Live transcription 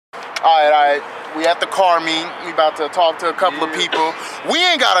All right. We at the car meet. We about to talk to a couple of people. We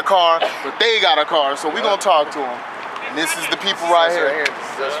ain't got a car, but they got a car, so we gonna talk to them. And this is the people right here.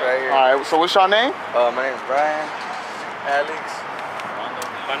 This right here. All right. So what's your name? My name's Brian. Alex.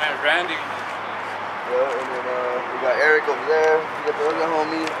 My name's Randy. Yeah, and then we got Eric over there. We got the other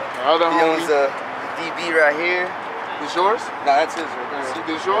homie. The other homie. He owns the DB right here. This yours? No, that's his right there.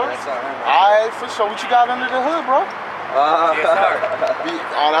 This yours? Yeah, that's all right. All right, for sure. What you got under the hood, bro? Yes, sir.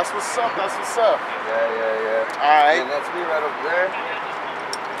 Oh, that's what's up. That's what's up. Yeah. All right. And that's me right over there.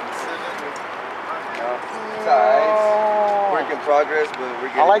 It's alright. Work in progress, but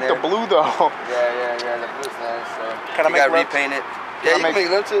we're getting I like there. the blue though. Yeah. The blue's nice. So Can I make gotta love? repaint it. Yeah, you can make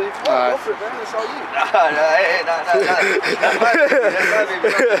love to it. Go for it, man. It's all you. Hey, nah. That's my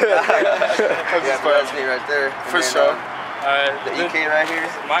baby. That's me right there. For sure. The EK right here.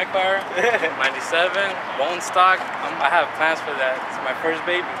 My car, 97, bone stock. I have plans for that. It's my first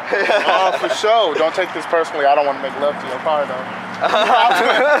baby. Oh, for sure. Don't take this personally. I don't want to make love to your car though.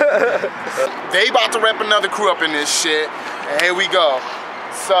 They about to rep another crew up in this shit. And here we go.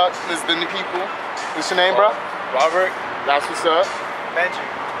 Sup, this is the new people. What's your name, bro? Robert. That's what's up. Benji.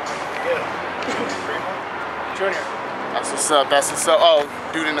 Yeah. Junior. That's what's up. That's what's up. Oh,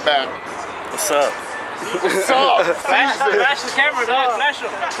 dude in the back. What's up? What's up? Flash the camera, dog. Flash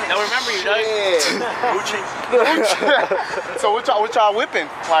them. They'll remember you, dog. So what y'all whipping?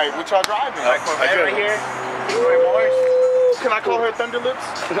 Like, what y'all driving? Corvette right here. Can I call her Thunder Lips?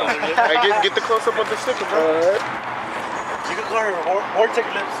 Hey, get the close up of the sticker, bro. You can call her Vortex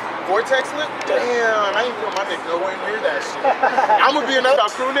Lips. Vortex Lip? Damn, I ain't put my dick nowhere near that shit. I'm gonna be another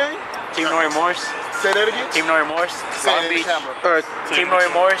crew name. Team No Remorse. Say that again. Team No Remorse. Say Long it in Beach. the camera. Team No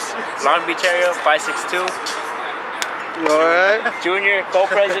Remorse. Long Beach area. 562. All right. Junior,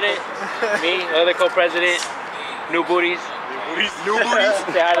 co-president. Me, other co-president. New booties. New booties?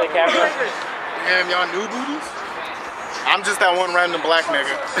 Say hi to the camera. Damn, y'all new booties? I'm just that one random black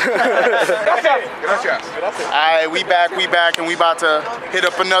nigga. Alright, we back, and we about to hit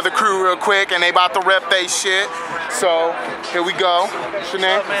up another crew real quick, and they about to rep they shit. So, here we go. What's your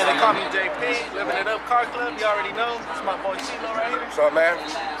name? Man, they call me JP, Living It Up Car Club, you already know. It's my boy CeeLo right here. What's up, man?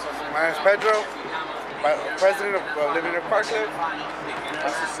 My name's Pedro, president of Living It Up Car Club.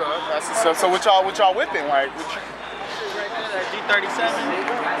 That's what's up. That's what's up. So what y'all whipping? Like, what you... Right there, that G37.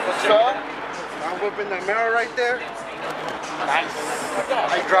 What's up? I'm whipping that mirror right there. Nice.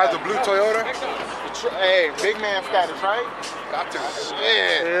 I drive the blue Toyota. Hey, big man status, right? Got to.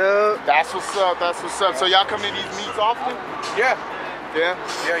 Yeah. That's what's up. That's what's up. So y'all come to these meets often? Yeah. Yeah.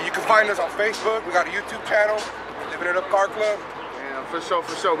 You can find us on Facebook. We got a YouTube channel, Living It Up Car Club. Yeah, for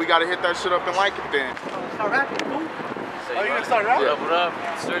sure. We gotta hit that shit up and like it then. Start rapping, fool. Oh, you gonna start rapping? Yeah, what up?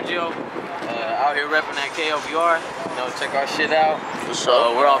 Sergio. Out here repping that KLVR. You know, check our shit out. For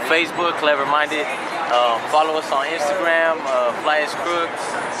sure. We're on Facebook, Clever Minded. Follow us on Instagram, Fly as Crook,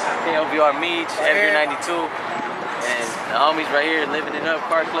 KLVR Meets, FB92. And the homies right here, Living It Up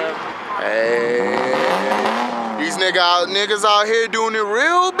Car Club. Hey. These niggas out here doing it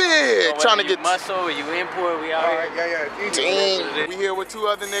real big. So trying to get muscle or you import, we out here. Dang. We here with two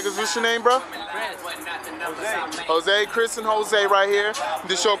other niggas. What's your name, bro? Jose, Chris and Jose right here.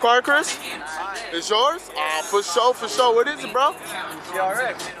 This your car, Chris? It's yours? For sure. What is it, bro?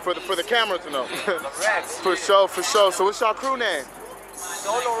 CRX. For the camera to know. For sure. So what's your crew name?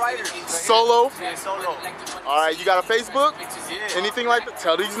 Solo Riders. Solo? Yeah, Solo. Alright, you got a Facebook? Yeah. Anything like that?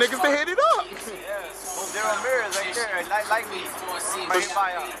 Tell these niggas to hit it up. Yeah. Zero mirrors right there. I like me. Right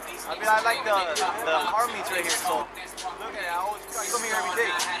by, I like the car meets right here. So look at it. I come here every day.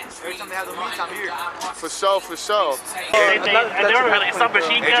 Every time they have the meets, I'm here. For sure. And they were like some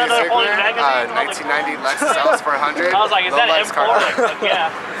machine gun, holding magazines. 1990 Lexus LS 400. I was like, is that an M4? Yeah.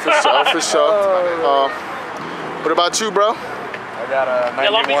 For sure. What about you, bro? I got a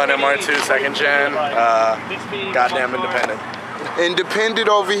 91 MR2 second gen. Goddamn independent. Independent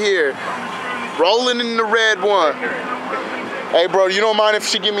over here. Rolling in the red one. Hey, bro, you don't mind if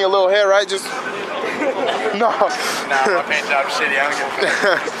she give me a little hair, right? Just... No. Nah, my paint job shitty. I don't give a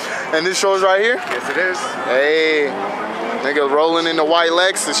fuck. And this shows right here? Yes, it is. Hey. Nigga rolling in the white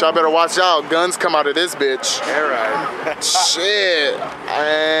Lexus. Y'all better watch out. Guns come out of this bitch. Yeah, right. Shit.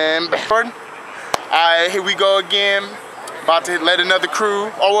 And... Alright, here we go again. About to let another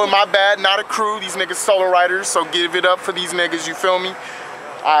crew. Oh, well, my bad, not a crew. These niggas solo riders, so give it up for these niggas, you feel me?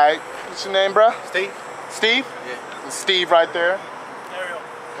 Alright, what's your name, bro? Steve. Steve? Yeah. It's Steve right there.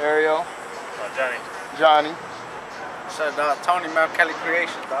 Ariel. Johnny. Shout out Tony, Mount Kelly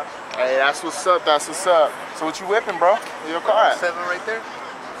Creations, dog. Hey, that's what's up. So what you whipping, bro? Where your car at? 7 right there.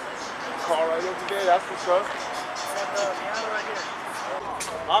 Car right over there, that's what's up.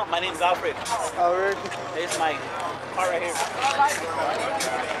 My name's Alfred. Alfred. It's my car right here.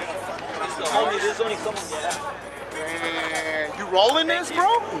 This is the homie. This is only someone. Man, you rolling this,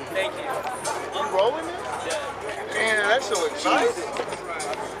 bro? Thank you. You rolling this? Yeah. Man, that shit looks nice.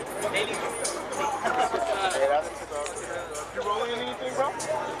 You rolling anything, bro?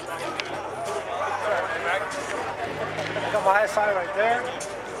 I got my high side right there.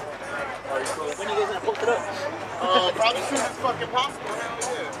 When are you guys gonna post it up? Probably soon as fucking possible.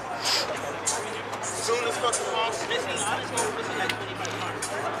 Hell yeah. Soon as fucking possible.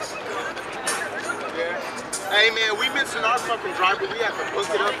 Yeah. Hey man, we missing our fucking drive, but we have to hook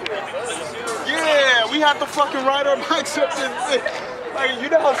it up. Yeah, we have to fucking ride our bikes up this. Like, you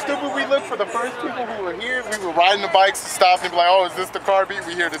know how stupid we look for the first people who were here? We were riding the bikes and stopped and be like, oh, is this the car beat?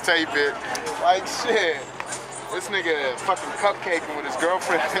 We here to tape it. Like, shit. This nigga fucking cupcaking with his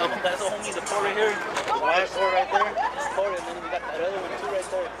girlfriend. That's the homie, the car right here. The last car right there. Car, and then we got that other one too right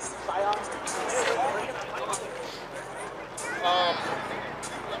there. Scion.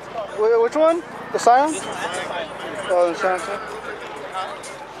 Which one? The Scion? Oh, the Scion too.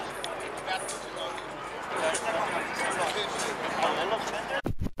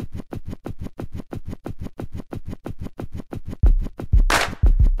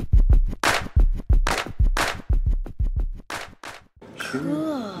 Cool.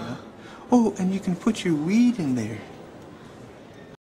 Yeah. Oh, and you can put your weed in there.